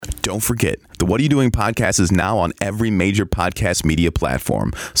Don't forget, the What Are You Doing podcast is now on every major podcast media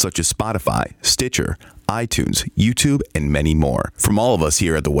platform, such as Spotify, Stitcher, iTunes, YouTube, and many more. From all of us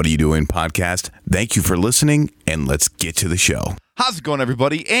here at the What Are You Doing podcast, thank you for listening, and let's get to the show. How's it going,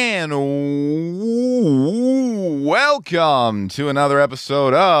 everybody? And welcome to another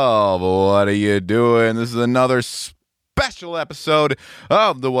episode of What Are You Doing? This is another special episode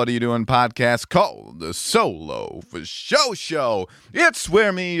of the What Are You Doing podcast called the Solo for Show. It's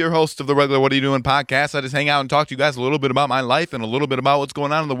where me, your host of the regular What Are You Doing podcast, I just hang out and talk to you guys a little bit about my life and a little bit about what's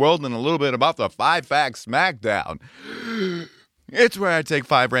going on in the world and a little bit about the 5 Facts Smackdown. It's where I take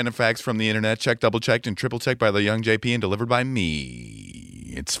 5 random facts from the internet, checked, double-checked, and triple-checked by the young JP and delivered by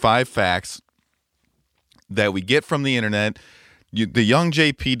me. It's 5 facts that we get from the internet. The young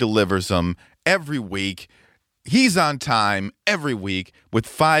JP delivers them every week. He's on time every week with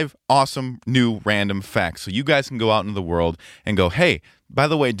 5 awesome new random facts. So you guys can go out into the world and go, hey, by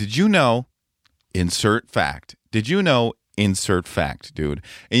the way, did you know, insert fact. Did you know, insert fact, dude.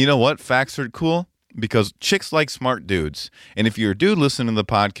 And you know what? Facts are cool because chicks like smart dudes. And if you're a dude listening to the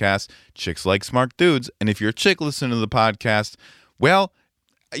podcast, chicks like smart dudes. And if you're a chick listening to the podcast, well,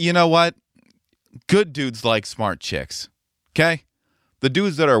 you know what? Good dudes like smart chicks. Okay? The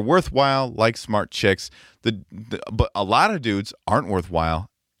dudes that are worthwhile like smart chicks. But a lot of dudes aren't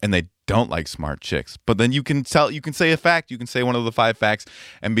worthwhile and they don't like smart chicks. But then you can say a fact, you can say one of the 5 facts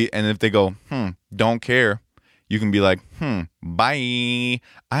and if they go, don't care, you can be like, bye.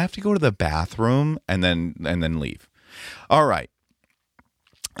 I have to go to the bathroom and then leave. All right.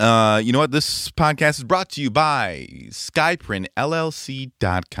 You know what? This podcast is brought to you by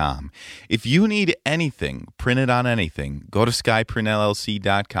SkyPrintLLC.com. If you need anything printed on anything, go to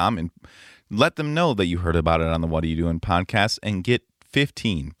SkyPrintLLC.com and let them know that you heard about it on the What Are You Doing podcast and get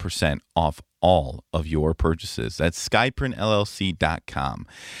 15% off all of your purchases. That's SkyPrintLLC.com.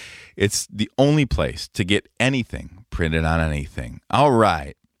 It's the only place to get anything printed on anything. All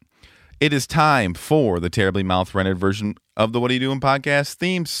right. It is time for the terribly mouth-rendered version of the What Are You Doing podcast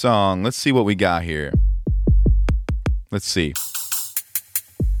theme song. Let's see what we got here. Let's see.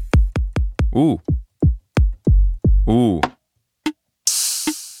 Ooh.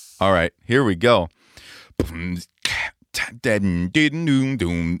 All right, here we go.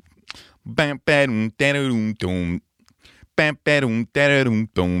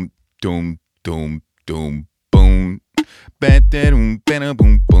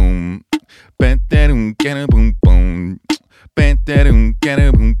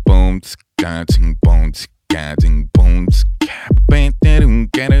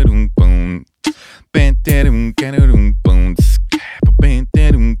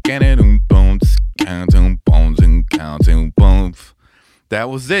 That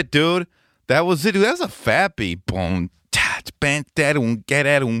was it, dude. That was it, dude. That was a fat beat. Dude,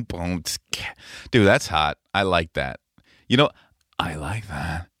 that's hot. I like that. You know, I like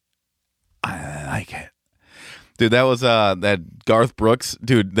that. I like it. Dude, that was that Garth Brooks,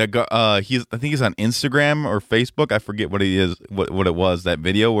 dude. That I think he's on Instagram or Facebook. I forget what he is, what it was. That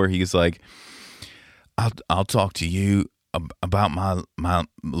video where he's like, "I'll talk to you about my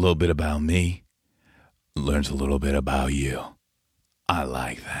little bit about me. Learns a little bit about you." I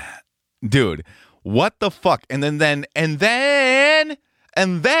like that, dude. What the fuck? And then that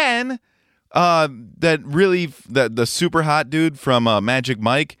the super hot dude from Magic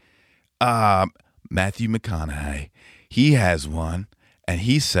Mike. Matthew McConaughey, he has one, and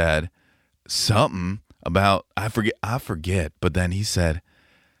he said something about I forget, but then he said,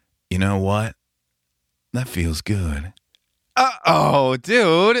 "You know what? That feels good." Oh,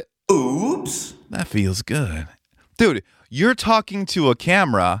 dude. Oops. That feels good, dude. You're talking to a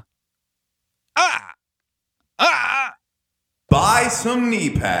camera. Buy some knee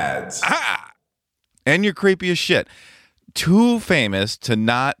pads. And you're creepy as shit. Too famous to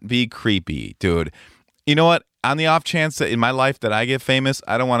not be creepy, dude. You know what? On the off chance that in my life that I get famous,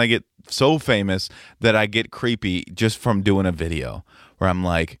 I don't want to get so famous that I get creepy just from doing a video where I'm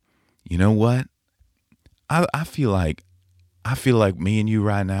like, you know what? I feel like me and you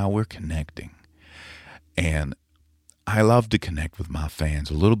right now, we're connecting. And I love to connect with my fans.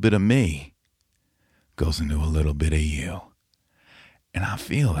 A little bit of me goes into a little bit of you. And I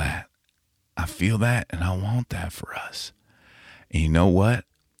feel that. And I want that for us. And you know what?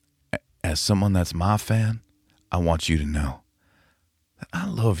 As someone that's my fan, I want you to know that I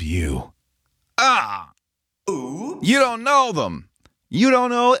love you. Oops. You don't know them. You don't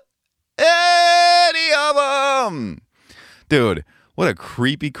know any of them. Dude, what a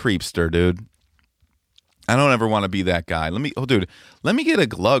creepy creepster, dude. I don't ever want to be that guy. Let me get a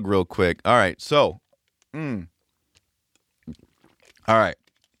glug real quick. All right, so. All right.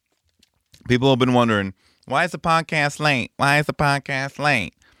 People have been wondering, why is the podcast late? Why is the podcast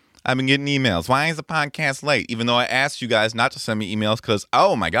late? I've been getting emails. Why is the podcast late? Even though I asked you guys not to send me emails because,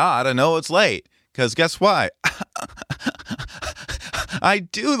 oh my God, I know it's late. Because guess what? I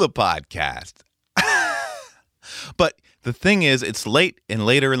do the podcast. But the thing is, it's late and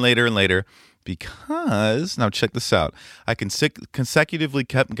later and later and later because, now check this out. I consecutively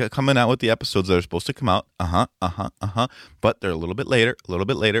kept coming out with the episodes that are supposed to come out. But they're a little bit later, and a little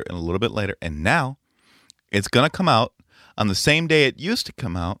bit later. And now it's going to come out on the same day it used to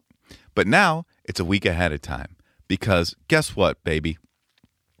come out. But now it's a week ahead of time. Because guess what, baby?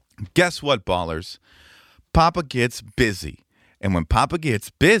 Guess what, ballers? Papa gets busy. And when Papa gets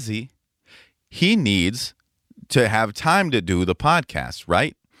busy, he needs to have time to do the podcast,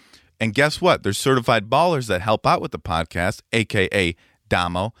 right? And guess what? There's certified ballers that help out with the podcast, a.k.a.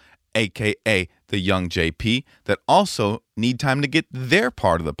 Damo, a.k.a. the young JP, that also need time to get their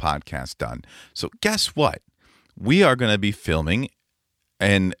part of the podcast done. So guess what? We are going to be filming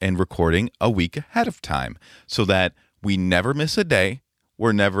and recording a week ahead of time so that we never miss a day.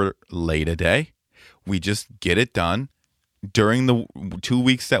 We're never late a day. We just get it done during the 2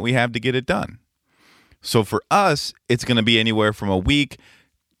 weeks that we have to get it done. So for us, it's going to be anywhere from a week.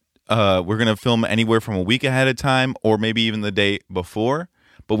 We're going to film anywhere from a week ahead of time or maybe even the day before.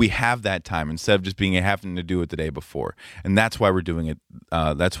 But we have that time instead of just having to do it the day before. And that's why we're doing it.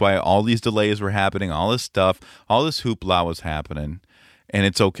 That's why all these delays were happening, all this stuff, all this hoopla was happening. And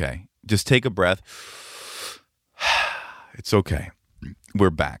it's okay. Just take a breath. It's okay. We're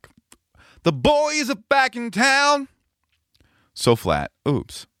back. The boys are back in town. So flat.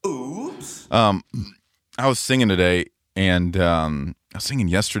 Oops. I was singing today, and I was singing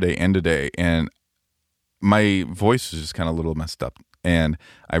yesterday and today, and my voice was just kind of a little messed up, and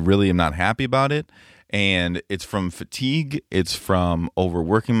I really am not happy about it. And it's from fatigue. It's from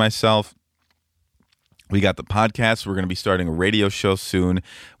overworking myself. We got the podcast. We're going to be starting a radio show soon.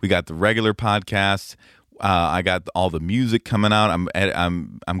 We got the regular podcast. I got all the music coming out.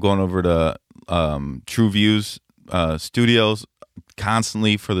 I'm going over to True Views Studios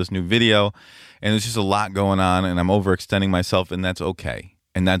constantly for this new video, and there's just a lot going on, and I'm overextending myself, and that's okay,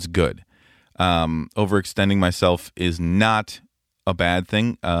 and that's good. Overextending myself is not a bad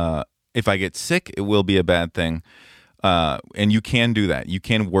thing. If I get sick, it will be a bad thing, and you can do that. You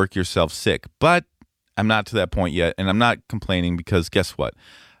can work yourself sick, but I'm not to that point yet, and I'm not complaining because guess what?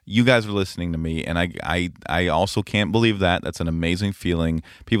 You guys are listening to me, and I also can't believe that. That's an amazing feeling.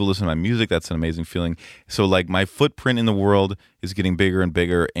 People listen to my music. That's an amazing feeling. So, like, my footprint in the world is getting bigger and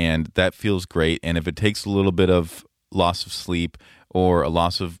bigger, and that feels great. And if it takes a little bit of loss of sleep or a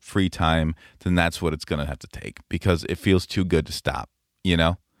loss of free time, then that's what it's going to have to take because it feels too good to stop, you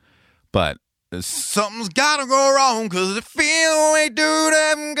know? But something's got to go wrong because it feels way too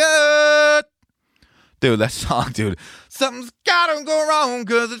damn good. Dude, that song, dude. Something's gotta go wrong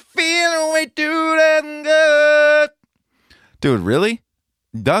because it's feeling way too damn good. Dude, really?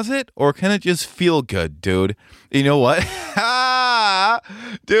 Does it? Or can it just feel good, dude? You know what?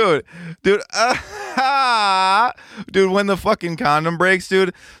 dude, when the fucking condom breaks,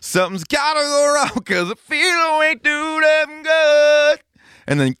 dude, something's gotta go wrong because it's feeling way too damn good.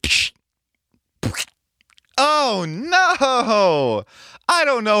 And then, oh no, I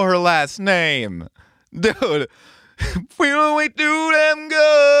don't know her last name. Dude, feeling way too damn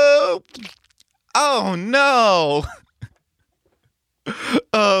good. Oh, no.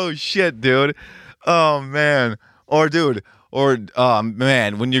 Oh, shit, dude. Oh, man. Or,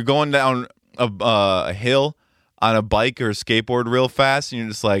 man, when you're going down a hill on a bike or a skateboard real fast, and you're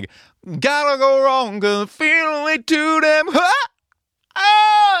just like, gotta go wrong, cause I'm feeling way too damn hot.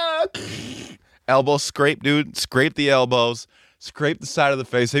 Ah! Elbow scrape, dude. Scrape the elbows. Scrape the side of the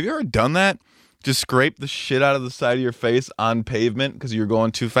face. Have you ever done that? Just scrape the shit out of the side of your face on pavement because you're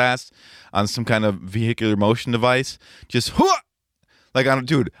going too fast on some kind of vehicular motion device. Just, like, on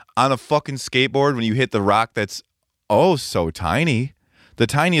a fucking skateboard when you hit the rock that's, oh, so tiny. The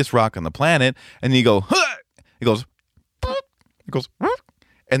tiniest rock on the planet. And then you go, it goes,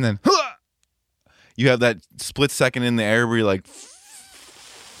 and then, you have that split second in the air where you're like,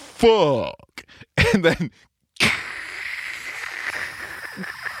 fuck. And then,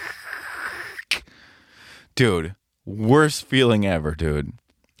 dude, worst feeling ever, dude.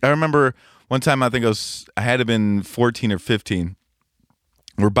 I remember one time, I had to have been 14 or 15.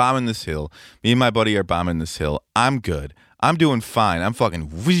 We're bombing this hill. Me and my buddy are bombing this hill. I'm good. I'm doing fine. I'm fucking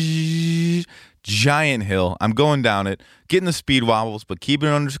giant hill. I'm going down it, getting the speed wobbles, but keeping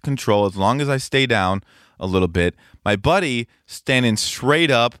it under control as long as I stay down a little bit. My buddy standing straight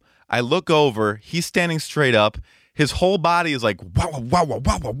up. I look over. He's standing straight up. his whole body is like wow wow wow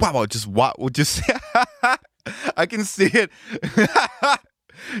wow wow wow, just I can see it.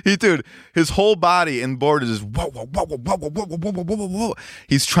 Dude, his whole body and board is just whoa whoa whoa whoa whoa whoa whoa whoa whoa whoa.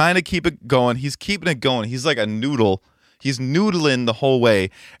 He's trying to keep it going. He's keeping it going. He's like a noodle. He's noodling the whole way,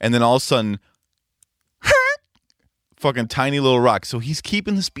 and then all of a sudden, fucking tiny little rock. So he's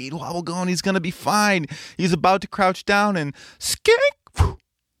keeping the speed wobble going. He's gonna be fine. He's about to crouch down and skink.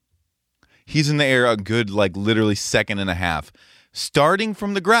 He's in the air a good, like, literally second and a half. Starting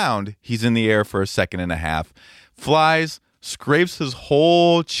from the ground, he's in the air for a second and a half. Flies, scrapes his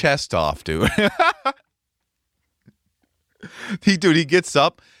whole chest off, dude. He gets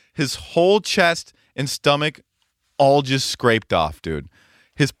up, his whole chest and stomach all just scraped off, dude.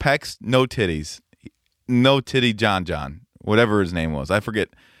 His pecs, no titties. No titty John, whatever his name was. I forget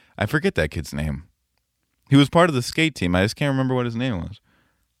that kid's name. He was part of the skate team. I just can't remember what his name was.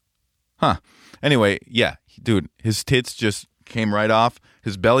 Huh. Anyway, yeah, dude, his tits just came right off.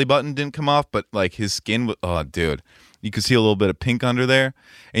 His belly button didn't come off, but like his skin was, oh, dude, you could see a little bit of pink under there.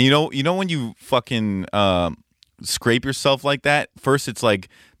 And you know when you fucking scrape yourself like that, first it's like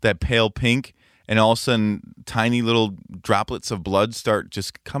that pale pink, and all of a sudden tiny little droplets of blood start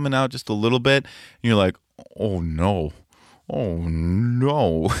just coming out just a little bit. And you're like, oh no. Oh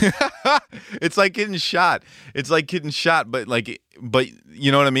no. It's like getting shot. But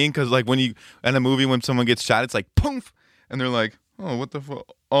you know what I mean? Because like when you, in a movie, when someone gets shot, it's like poof. And they're like, oh, what the fuck?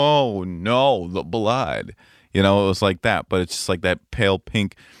 Oh no, the blood. You know, it was like that. But it's just like that pale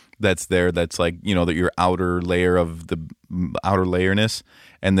pink that's there. That's like, you know, that your outer layer of the outer layerness.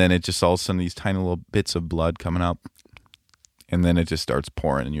 And then it just all of a sudden these tiny little bits of blood coming out. And then it just starts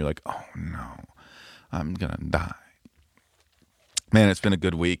pouring. And you're like, oh no, I'm going to die. Man, it's been a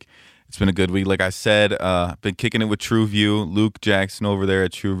good week. Like I said, been kicking it with TrueView. Luke Jackson over there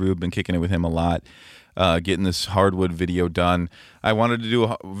at TrueView. Been kicking it with him a lot. Getting this Hardwood video done. I wanted to do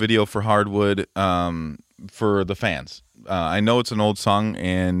a video for Hardwood for the fans. I know it's an old song,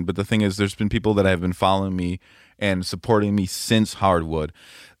 but the thing is, there's been people that have been following me and supporting me since Hardwood.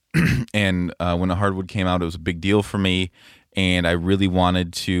 And when the Hardwood came out, it was a big deal for me. And I really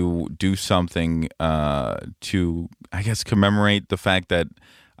wanted to do something to, I guess, commemorate the fact that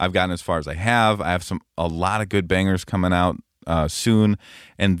I've gotten as far as I have. I have a lot of good bangers coming out soon.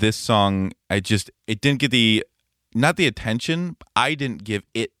 And this song, it didn't get not the attention. I didn't give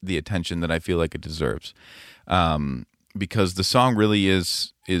it the attention that I feel like it deserves. Because the song really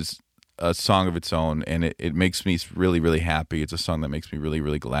is a song of its own, and it makes me really, really happy. It's a song that makes me really,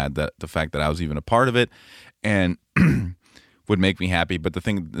 really glad that the fact that I was even a part of it. And would make me happy. But the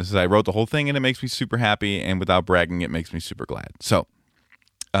thing is, I wrote the whole thing and it makes me super happy, and without bragging, it makes me super glad. So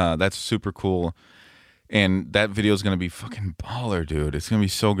that's super cool. And that video is going to be fucking baller, dude. It's going to be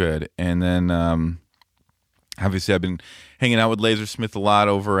so good. And then obviously I've been hanging out with Lasersmith a lot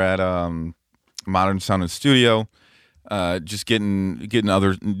over at Modern Sound and Studio, just getting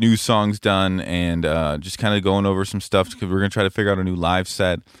other new songs done, and just kind of going over some stuff, because we're going to try to figure out a new live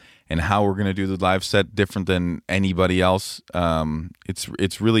set and how we're going to do the live set different than anybody else.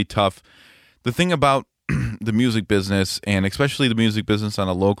 It's really tough. The thing about the music business, and especially the music business on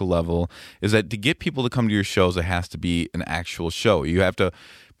a local level, is that to get people to come to your shows, it has to be an actual show.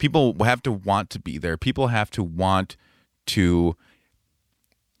 People have to want to be there. People have to want to.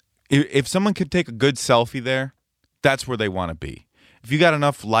 If someone could take a good selfie there, that's where they want to be. If you got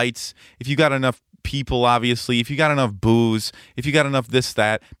enough lights, if you got enough people, obviously, if you got enough booze, if you got enough this,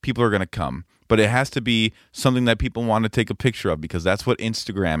 that, people are going to come. But it has to be something that people want to take a picture of, because that's what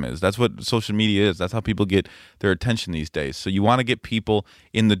Instagram is. That's what social media is. That's how people get their attention these days. So you want to get people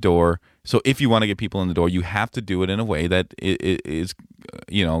in the door. So if you want to get people in the door, you have to do it in a way that is,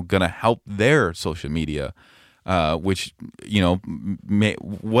 going to help their social media, which,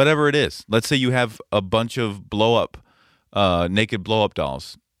 whatever it is. Let's say you have a bunch of naked blow-up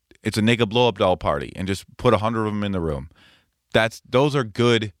dolls. It's a naked blow-up doll party, and just put 100 of them in the room. Those are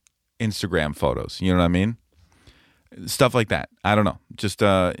good Instagram photos. You know what I mean? Stuff like that. I don't know. Just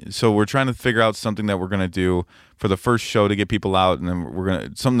so we're trying to figure out something that we're gonna do for the first show to get people out, and then we're gonna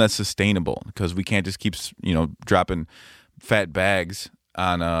something that's sustainable, because we can't just keep dropping fat bags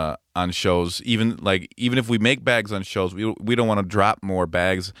on shows. Even if we make bags on shows, we don't want to drop more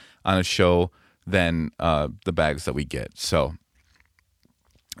bags on a show than the bags that we get. So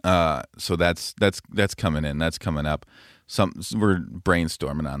that's coming in. That's coming up. We're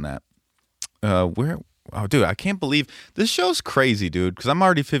brainstorming on that. Oh, dude, I can't believe this show's crazy, dude, because I'm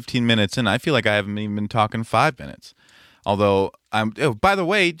already 15 minutes in. I feel like I haven't even been talking 5 minutes. Although by the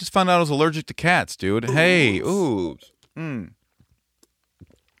way, just found out I was allergic to cats, dude. Hey, ooh.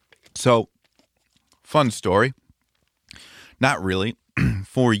 So, fun story. Not really.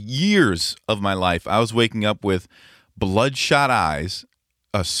 For years of my life, I was waking up with bloodshot eyes,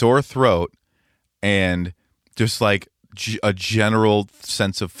 a sore throat, and just like a general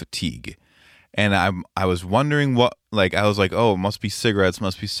sense of fatigue. And I was wondering what, like, I was like, oh, it must be cigarettes,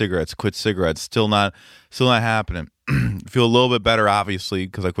 quit cigarettes. Still not happening. Feel a little bit better, obviously,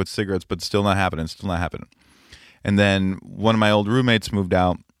 because I quit cigarettes, but still not happening. And then one of my old roommates moved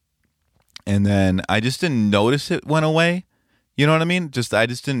out, and then I just didn't notice it went away. You know what I mean? I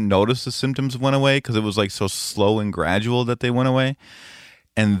just didn't notice the symptoms went away because it was like so slow and gradual that they went away.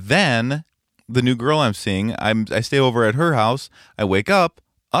 And then the new girl I'm seeing, I stay over at her house. I wake up.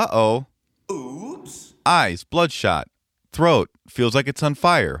 Uh-oh. Oops. Eyes, bloodshot. Throat, feels like it's on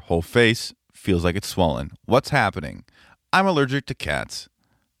fire. Whole face, feels like it's swollen. What's happening? I'm allergic to cats.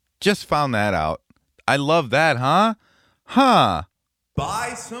 Just found that out. I love that, huh? Huh.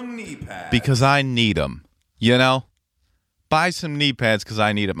 Buy some knee pads. Because I need them, you know? Buy some knee pads because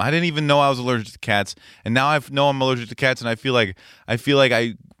I need them. I didn't even know I was allergic to cats, and now I know I'm allergic to cats, and I feel like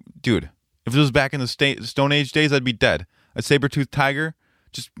dude, if it was back in the Stone Age days, I'd be dead. A saber-toothed tiger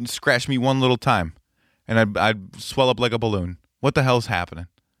just scratched me one little time, and I'd swell up like a balloon. What the hell's happening?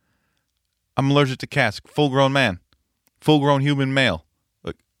 I'm allergic to cats. Full-grown man. Full-grown human male.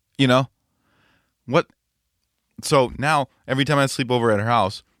 Like, you know? What? So now, every time I sleep over at her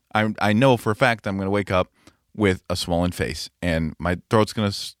house, I know for a fact I'm going to wake up with a swollen face, and my throat's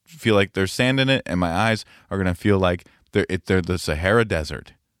going to feel like there's sand in it, and my eyes are going to feel like they're the Sahara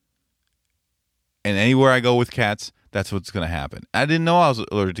Desert. And anywhere I go with cats, that's what's going to happen. I didn't know I was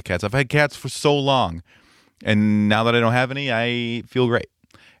allergic to cats. I've had cats for so long, and now that I don't have any, I feel great.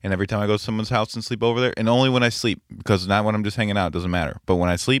 And every time I go to someone's house and sleep over there, and only when I sleep, because not when I'm just hanging out, it doesn't matter. But when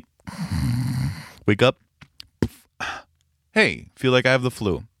I sleep, wake up, hey, feel like I have the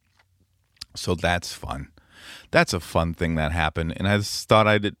flu. So that's fun. That's a fun thing that happened, and I just thought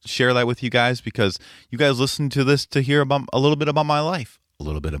I'd share that with you guys because you guys listen to this to hear about a little bit about my life, a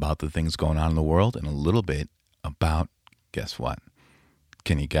little bit about the things going on in the world, and a little bit about, guess what?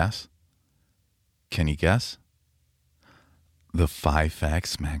 Can you guess? The 5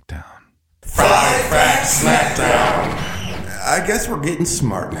 Facts Smackdown. 5 Facts Smackdown. I guess we're getting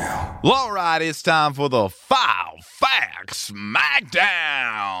smart now. All right, it's time for the 5 Facts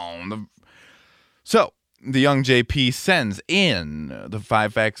Smackdown. So, the young JP sends in the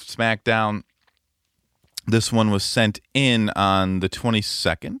 5 Facts Smackdown. This one was sent in on the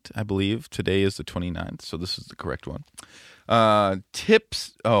 22nd, I believe. Today is the 29th, so this is the correct one.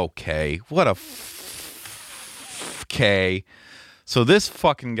 Tips. Okay, what a K. So this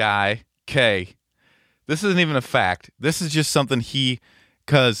fucking guy, K, this isn't even a fact. This is just something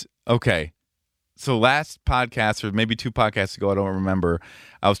okay. So last podcast, or maybe 2 podcasts ago, I don't remember,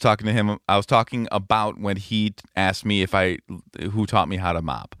 I was talking to him. I was talking about when he asked me who taught me how to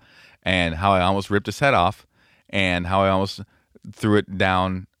mop, and how I almost ripped his head off, and how I almost threw it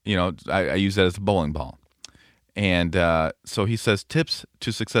down. You know, I use that as a bowling ball. And so he says, tips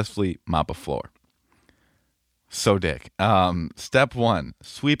to successfully mop a floor. So, Dick, step 1,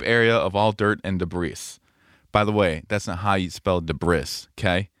 sweep area of all dirt and debris. By the way, that's not how you spell debris,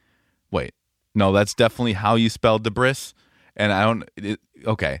 okay? Wait. No, that's definitely how you spell debris. And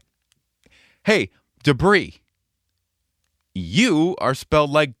okay. Hey, debris. You are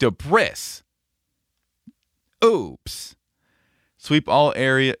spelled like debris. Oops. Sweep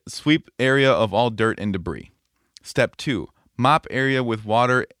area of all dirt and debris. Step 2, mop area with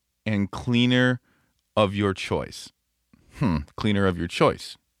water and cleaner of your choice. Cleaner of your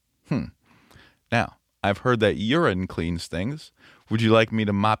choice. Now, I've heard that urine cleans things. Would you like me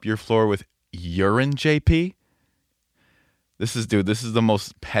to mop your floor with urine, JP? This is the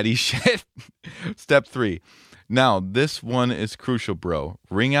most petty shit. Step 3. Now, this one is crucial, bro.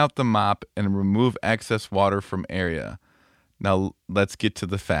 Wring out the mop and remove excess water from area. Now, let's get to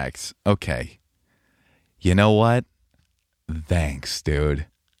the facts. Okay. You know what? Thanks, dude.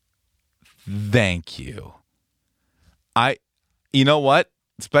 Thank you. You know what?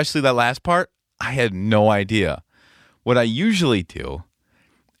 Especially that last part, I had no idea. What I usually do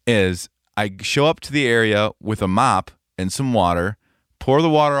is I show up to the area with a mop and some water, pour the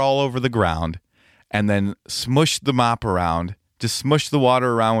water all over the ground, and then smush the mop around. Just smush the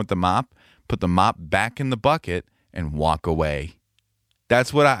water around with the mop, put the mop back in the bucket, and walk away.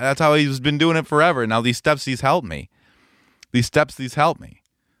 That's how he's been doing it forever. Now these steps he's helped me.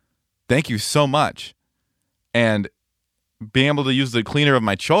 Thank you so much. And being able to use the cleaner of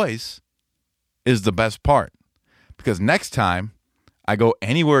my choice is the best part. Because next time I go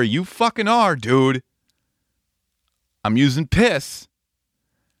anywhere you fucking are, dude, I'm using piss.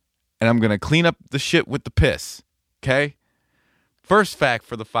 And I'm going to clean up the shit with the piss. Okay? First fact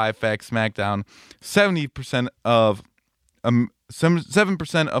for the 5 Fact Smackdown: 70% of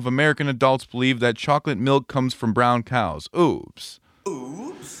 7% of American adults believe that chocolate milk comes from brown cows. Oops.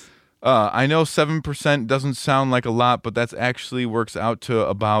 I know 7% doesn't sound like a lot, but that's actually works out to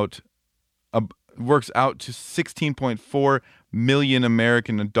 16.4 million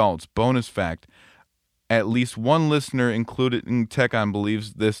American adults. Bonus fact: at least one listener, included in Tech-On,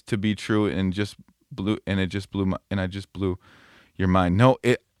 believes this to be true, and I just blew your mind. No,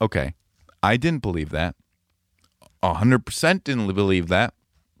 okay. I didn't believe that. 100% didn't believe that.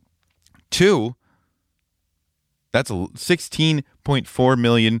 2, that's 16.4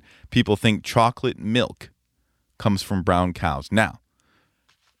 million people think chocolate milk comes from brown cows. Now,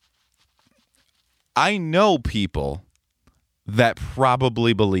 I know people that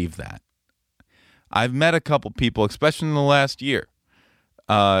probably believe that. I've met a couple people, especially in the last year,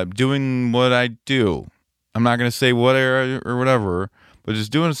 doing what I do. I'm not going to say what or whatever, but just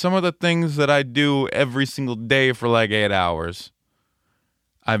doing some of the things that I do every single day for like 8 hours.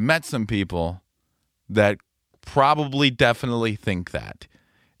 I've met some people that probably definitely think that.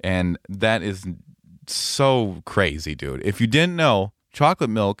 And that is so crazy, dude. If you didn't know, chocolate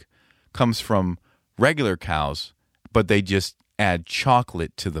milk comes from regular cows, but they just add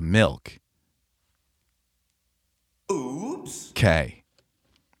chocolate to the milk. Oops. Okay.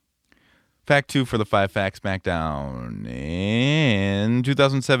 Fact 2 for the 5 Facts Smackdown. In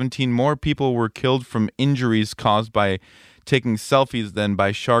 2017, more people were killed from injuries caused by taking selfies than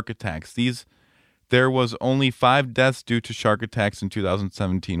by shark attacks. There was only 5 deaths due to shark attacks in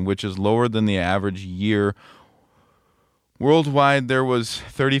 2017, which is lower than the average year. Worldwide, there was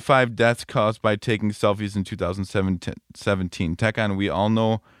 35 deaths caused by taking selfies in 2017. Tech-On, we all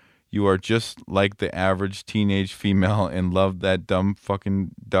know you are just like the average teenage female and love that dumb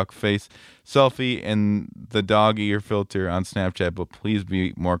fucking duck face selfie and the dog ear filter on Snapchat, but please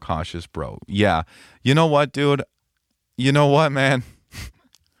be more cautious, bro. Yeah. You know what, dude? You know what, man?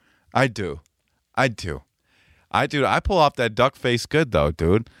 I do. I pull off that duck face good, though,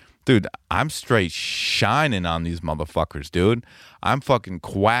 dude. Dude, I'm straight shining on these motherfuckers, dude. I'm fucking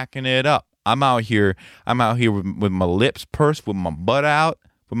quacking it up. I'm out here with my lips pursed, with my butt out,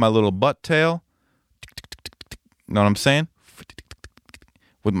 with my little butt tail. Know what I'm saying?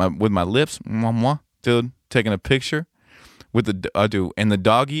 With my lips, dude, taking a picture with the dude, and the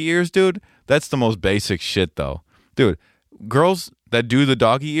doggy ears, dude. That's the most basic shit, though, dude. Girls that do the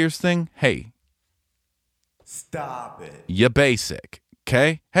doggy ears thing, hey, stop it. You're basic,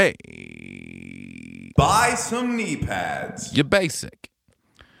 okay? Hey, buy some knee pads. You're basic.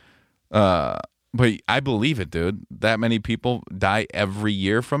 But I believe it, dude. That many people die every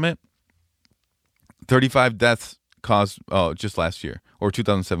year from it. 35 deaths caused just last year or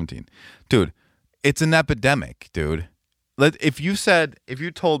 2017. Dude, it's an epidemic, dude. If you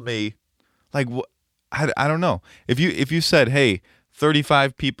told me, like, I don't know. If you said, hey,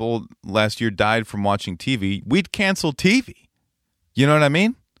 35 people last year died from watching TV, we'd cancel TV. You know what I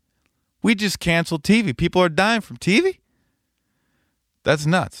mean? We just cancel TV. People are dying from TV? That's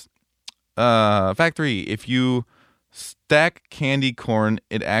nuts. Fact 3, if you stack candy corn,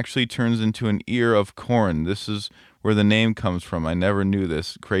 it actually turns into an ear of corn. This is where the name comes from. I never knew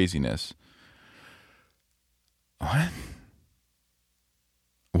this craziness. What?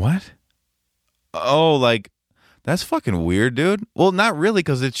 Oh, like, that's fucking weird, dude. Well, not really,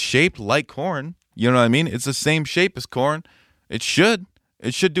 because it's shaped like corn. You know what I mean? It's the same shape as corn. It should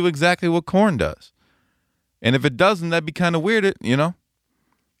do exactly what corn does. And if it doesn't, that'd be kind of weird, you know?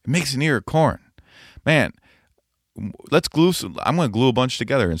 It makes an ear of corn. Man, I'm going to glue a bunch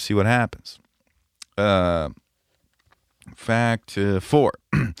together and see what happens. Fact 4.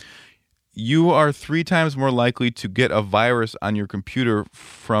 You are 3 times more likely to get a virus on your computer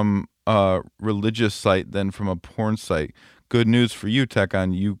from a religious site than from a porn site. Good news for you,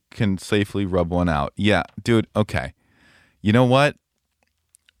 Tech-On. You can safely rub one out. Yeah, dude, okay. You know what?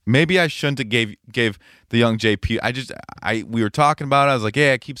 Maybe I shouldn't have gave the young JP. We were talking about it. I was like,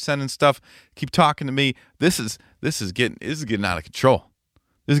 yeah, keep sending stuff, keep talking to me. This is getting out of control.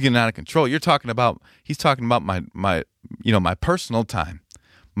 This is getting out of control. He's talking about my personal time,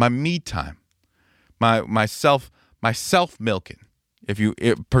 my me time, my self milking,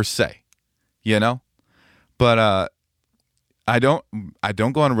 per se, you know. But I don't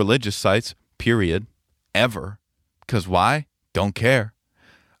go on religious sites, period, ever. Because why? Don't care.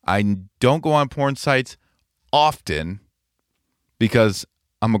 I don't go on porn sites often because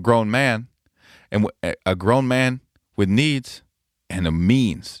I'm a grown man, and a grown man with needs and a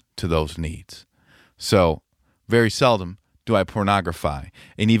means to those needs. So very seldom do I pornography.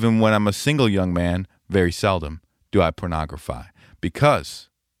 And even when I'm a single young man, very seldom do I pornography. because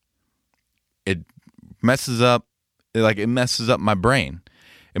it messes up my brain.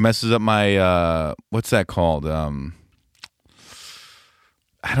 It messes up my what's that called? I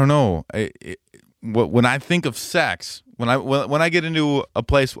don't know. When I think of sex, when I get into a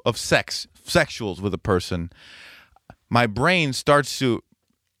place of sexuals with a person, my brain starts to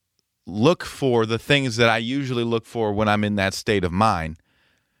look for the things that I usually look for when I'm in that state of mind.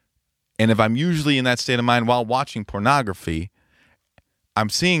 And if I'm usually in that state of mind while watching pornography, I'm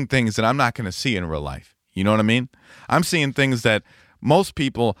seeing things that I'm not going to see in real life. You know what I mean? I'm seeing things that most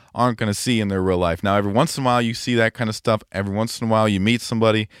people aren't going to see in their real life. Now, every once in a while you see that kind of stuff. Every once in a while you meet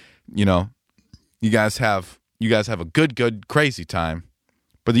somebody, you guys have a good crazy time,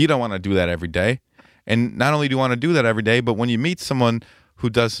 but you don't want to do that every day. And not only do you want to do that every day, but when you meet someone who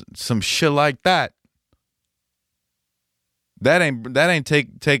does some shit like that, that ain't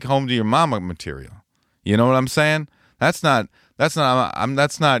take home to your mama material. You know what I'm saying? That's not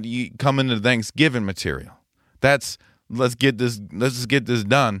you coming to Thanksgiving material. That's let's just get this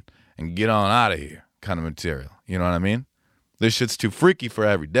done and get on out of here kind of material. You know what I mean? This shit's too freaky for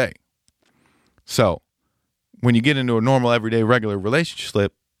every day. So when you get into a normal, everyday, regular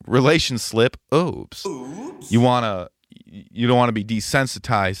relationship, oops. You don't want to be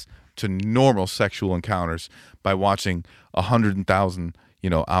desensitized to normal sexual encounters by watching 100,000,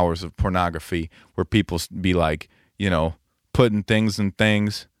 hours of pornography where people be like, putting things in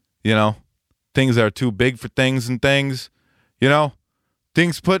things, things that are too big for things and things,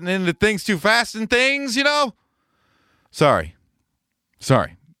 things putting into things too fast and things, Sorry.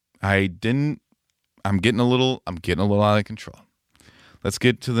 I'm getting a little out of control. Let's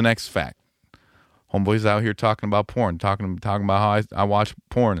get to the next fact. Homeboy's out here talking about porn, talking about how I watch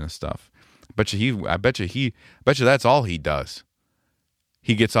porn and stuff. I bet you that's all he does.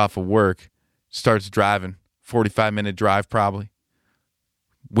 He gets off of work, starts driving, 45-minute drive probably.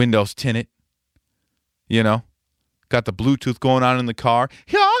 Windows tinted. Got the Bluetooth going on in the car.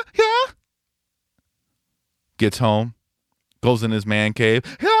 Yeah. Gets home, goes in his man cave.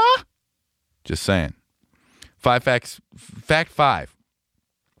 Yeah. Just saying. 5 facts. Fact 5.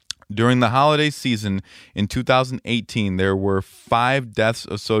 During the holiday season in 2018, there were 5 deaths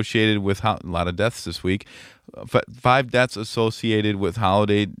associated with a lot of deaths this week. 5 deaths associated with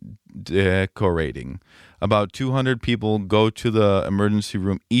holiday decorating. About 200 people go to the emergency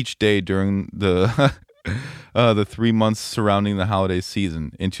room each day during the 3 months surrounding the holiday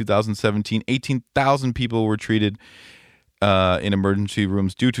season. In 2017, 18,000 people were treated in emergency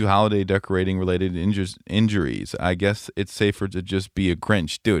rooms due to holiday decorating related injuries. I guess it's safer to just be a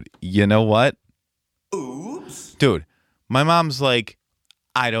Grinch. Dude, you know what? Oops. Dude, my mom's like,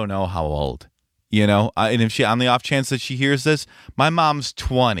 I don't know how old, and if she, on the off chance that she hears this, my mom's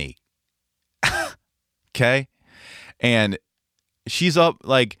 20. Okay? And she's up,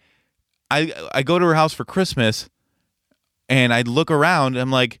 like, I go to her house for Christmas and I look around and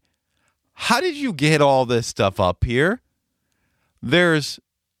I'm like, how did you get all this stuff up here? There's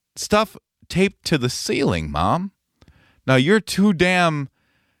stuff taped to the ceiling, Mom. Now, you're too damn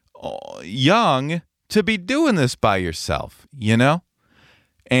young to be doing this by yourself,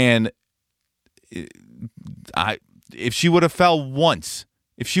 And if she would have fell once,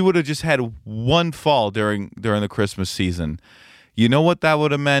 if she would have just had one fall during the Christmas season, you know what that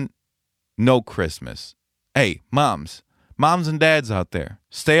would have meant? No Christmas. Hey, moms and dads out there,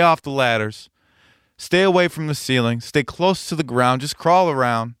 stay off the ladders. Stay away from the ceiling. Stay close to the ground. Just crawl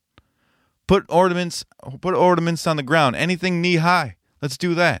around. Put ornaments on the ground. Anything knee high. Let's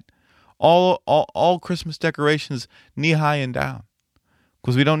do that. All Christmas decorations knee high and down,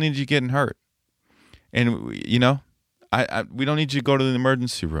 because we don't need you getting hurt. And we don't need you to go to the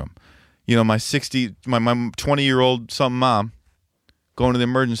emergency room. My 20-year-old something mom going to the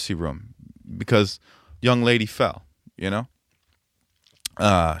emergency room because young lady fell.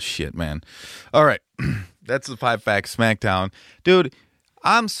 Shit, man. All right. That's the 5 facts Smackdown. Dude,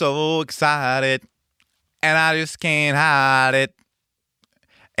 I'm so excited and I just can't hide it.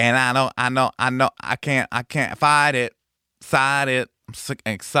 And I know I can't fight it. I'm so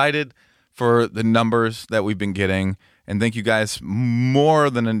excited for the numbers that we've been getting, and thank you guys more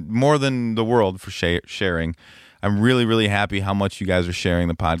than the world for sharing. I'm really, really happy how much you guys are sharing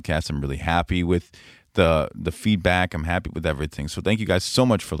the podcast. I'm really happy with the feedback. I'm happy with everything. So thank you guys so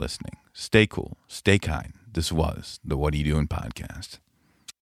much for listening. Stay cool. Stay kind. This was the What Are You Doing podcast.